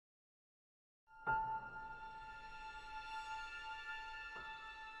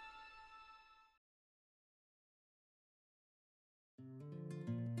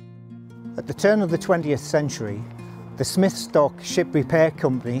At the turn of the 20th century, the Smithstock Ship Repair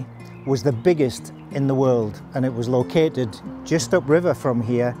Company was the biggest in the world, and it was located just upriver from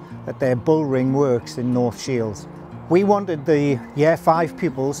here at their Bullring Works in North Shields. We wanted the Year 5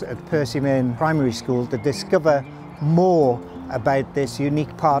 pupils at Percymain Primary School to discover more about this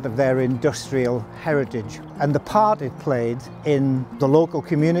unique part of their industrial heritage and the part it played in the local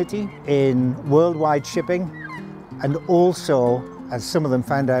community, in worldwide shipping, and also, as some of them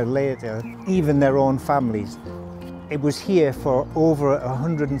found out later, even their own families. It was here for over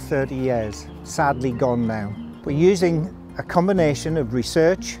 130 years, sadly gone now. We're using a combination of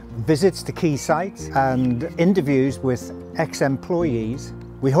research, visits to key sites, and interviews with ex-employees.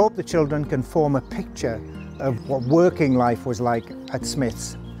 We hope the children can form a picture of what working life was like at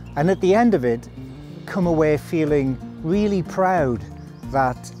Smiths. And at the end of it, come away feeling really proud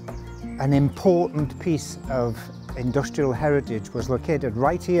that an important piece of industrial heritage was located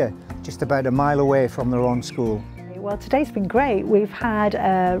right here, just about a mile away from their own school. Well, today's been great. We've had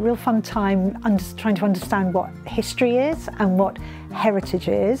a real fun time trying to understand what history is and what heritage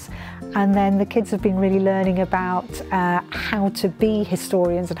is. And then the kids have been really learning about how to be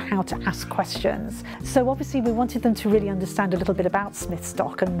historians and how to ask questions. So obviously we wanted them to really understand a little bit about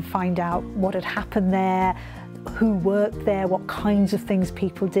Smithstock and find out what had happened there, who worked there, what kinds of things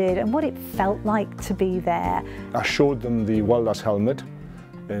people did, and what it felt like to be there. I showed them the welder's helmet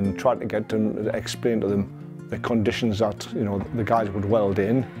and tried to get them to explain to them the conditions that the guys would weld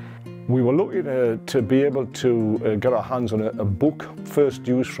in. We were lucky to be able to get our hands on a book first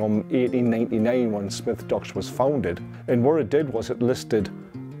used from 1899 when Smithstocks was founded. And what it did was it listed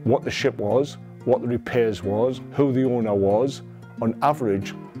what the ship was, what the repairs was, who the owner was. On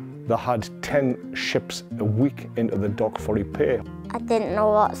average, they had 10 ships a week into the dock for repair. I didn't know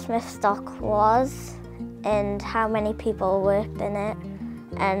what Smithstock was and how many people worked in it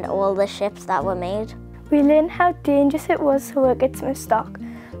and all the ships that were made. We learned how dangerous it was to work at Smithstock.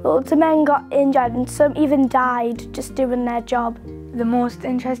 Loads of men got injured and some even died just doing their job. The most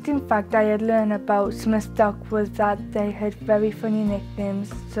interesting fact I had learned about Smithstock was that they had very funny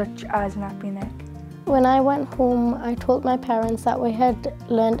nicknames such as Nappy Neck. When I went home, I told my parents that we had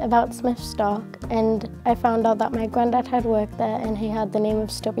learned about Smithstock, and I found out that my granddad had worked there and he had the name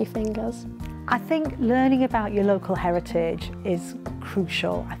of Stubby Fingers. I think learning about your local heritage is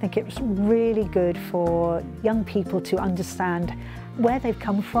crucial. I think it's really good for young people to understand where they've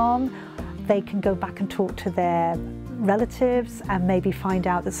come from. They can go back and talk to their relatives and maybe find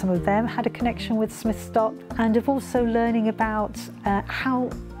out that some of them had a connection with Smithstock, and of also learning about how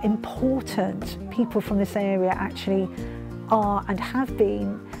important people from this area actually are and have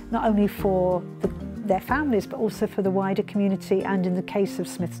been, not only for their families but also for the wider community, and in the case of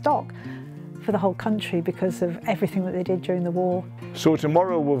Smithstock, for the whole country because of everything that they did during the war. So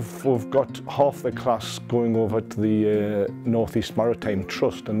tomorrow we've got half the class going over to the North East Maritime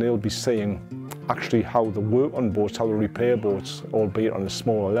Trust, and they'll be seeing actually how the work on boats, how the repair boats, albeit on a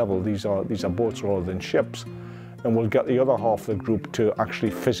smaller level, these are boats rather than ships. And we'll get the other half of the group to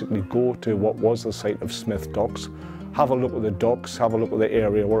actually physically go to what was the site of Smithstocks, have a look at the docks, have a look at the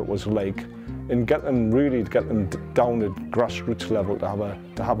area where it was like, and get them down at grassroots level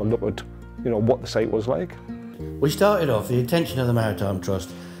to have a look at what the site was like. We started off, the intention of the Maritime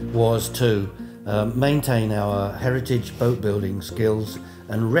Trust was to maintain our heritage boat building skills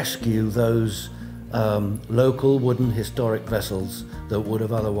and rescue those local wooden historic vessels that would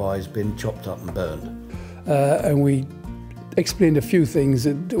have otherwise been chopped up and burned. And we explained a few things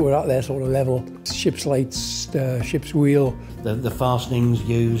that were at their sort of level. Ship's lights, ship's wheel. The fastenings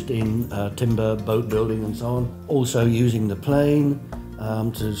used in timber boat building and so on. Also using the plane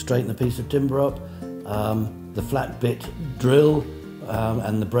to straighten a piece of timber up, the flat bit drill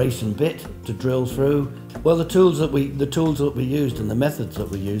and the brace and bit to drill through. Well, the tools that we used and the methods that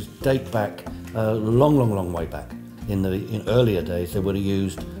we used date back a long way back. In earlier days, they would have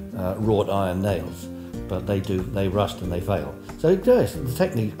used wrought iron nails, but they rust and they fail. So yes, the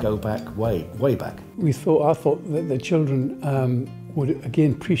techniques go back way back. I thought that the children would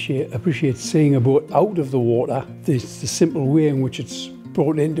again appreciate seeing a boat out of the water. The simple way in which it's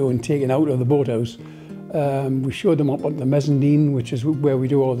brought into and taken out of the boathouse. We showed them up on the mezzanine, which is where we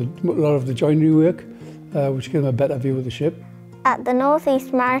do a lot of the joinery work, which gives them a better view of the ship. At the North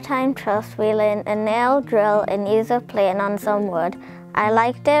East Maritime Trust, we learned a nail, drill and use a plane on some wood. I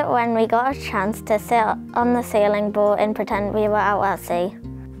liked it when we got a chance to sit on the sailing boat and pretend we were out at sea.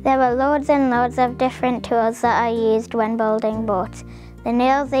 There were loads and loads of different tools that I used when building boats. The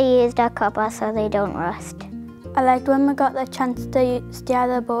nails they used are copper so they don't rust. I liked when we got the chance to steer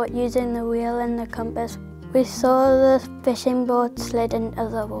the boat using the wheel and the compass. We saw the fishing boat slid into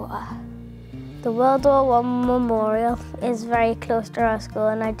the water. The WW1 Memorial is very close to our school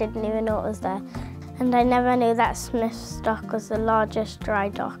and I didn't even know it was there. And I never knew that Smith's Dock was the largest dry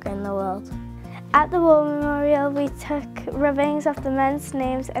dock in the world. At the War Memorial, we took rubbings of the men's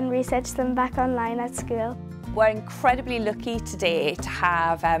names and researched them back online at school. We're incredibly lucky today to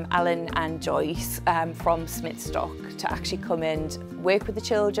have Alan and Joyce from Smith's Dock to actually come and work with the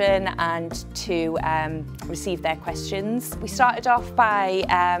children and to receive their questions. We started off by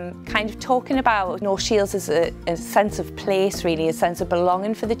kind of talking about North Shields as a sense of place, really, a sense of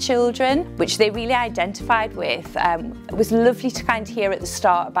belonging for the children, which they really identified with. It was lovely to kind of hear at the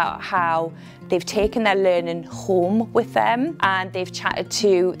start about how they've taken their learning home with them and they've chatted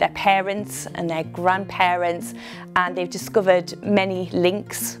to their parents and their grandparents and they've discovered many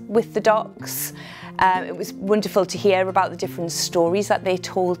links with the docks. It was wonderful to hear about the different stories that they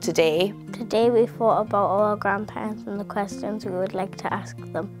told today. Today we thought about our grandparents and the questions we would like to ask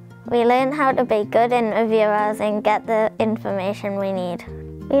them. We learned how to be good interviewers and get the information we need.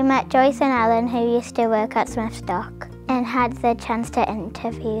 We met Joyce and Alan, who used to work at Smith's Dock, and had the chance to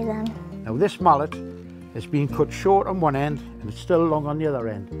interview them. Now this mallet has been cut short on one end and it's still long on the other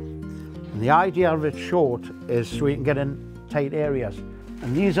end. And the idea of it short is so you can get in tight areas.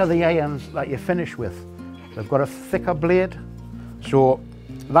 And these are the irons that you finish with. They've got a thicker blade, so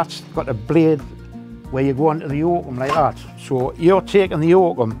that's got a blade where you go into the oakum like that. So you're taking the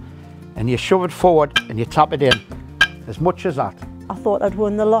oakum and you shove it forward and you tap it in, as much as that. I thought I'd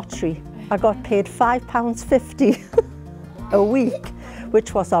won the lottery. I got paid £5.50 a week,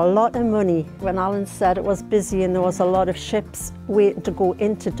 which was a lot of money. When Alan said it was busy and there was a lot of ships waiting to go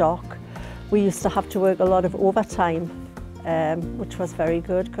into dock, we used to have to work a lot of overtime, which was very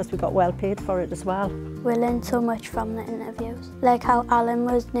good because we got well paid for it as well. We learned so much from the interviews, like how Alan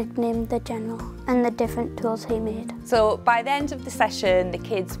was nicknamed the General and the different tools he made. So by the end of the session, the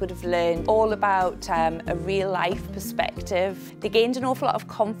kids would have learned all about a real life perspective. They gained an awful lot of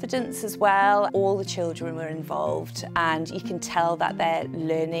confidence as well. All the children were involved and you can tell that their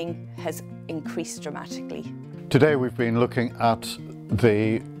learning has increased dramatically. Today we've been looking at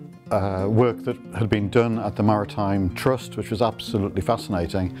the work that had been done at the Maritime Trust, which was absolutely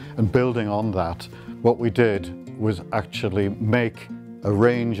fascinating, and building on that, what we did was actually make a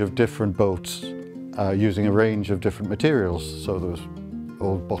range of different boats using a range of different materials. So there was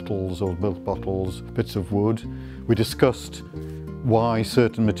old bottles, old milk bottles, bits of wood. We discussed why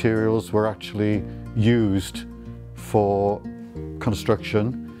certain materials were actually used for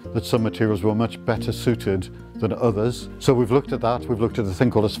construction, that some materials were much better suited than others. So we've looked at that. We've looked at a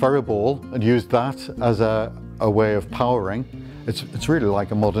thing called a sphero ball and used that as a way of powering. It's really like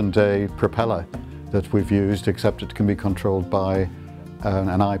a modern day propeller that we've used, except it can be controlled by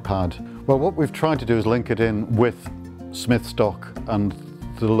an iPad. Well, what we've tried to do is link it in with Smith's Dock and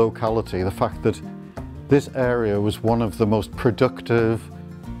the locality, the fact that this area was one of the most productive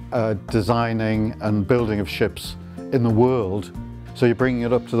designing and building of ships in the world. So you're bringing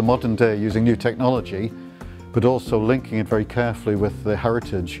it up to the modern day using new technology, but also linking it very carefully with the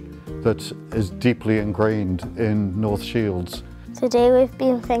heritage that is deeply ingrained in North Shields. Today we've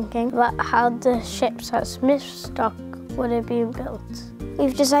been thinking about how the ships at Smith's Dock would have been built.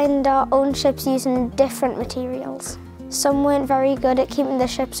 We've designed our own ships using different materials. Some weren't very good at keeping the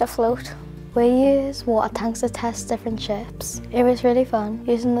ships afloat. We used water tanks to test different ships. It was really fun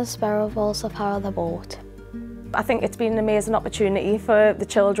using the sphero balls to power the boat. I think it's been an amazing opportunity for the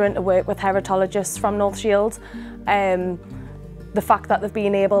children to work with heritologists from North Shields. The fact that they've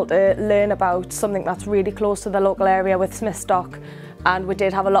been able to learn about something that's really close to the local area with Smith's Dock, and we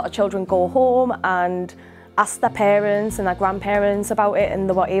did have a lot of children go home and ask their parents and their grandparents about it, and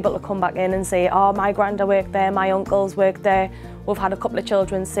they were able to come back in and say, oh, my granda worked there, my uncles worked there. We've had a couple of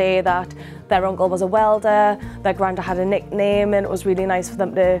children say that their uncle was a welder, their granda had a nickname, and it was really nice for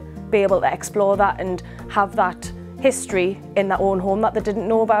them to be able to explore that and have that history in their own home that they didn't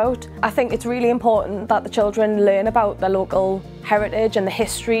know about. I think it's really important that the children learn about their local heritage and the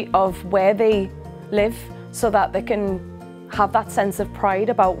history of where they live so that they can have that sense of pride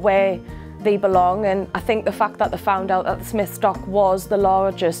about where they belong. And I think the fact that they found out that the Smith's Dock was the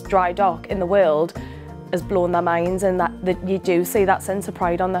largest dry dock in the world has blown their minds, and that you do see that sense of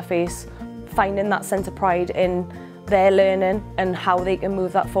pride on their face, finding that sense of pride in their learning and how they can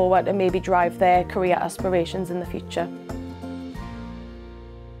move that forward and maybe drive their career aspirations in the future.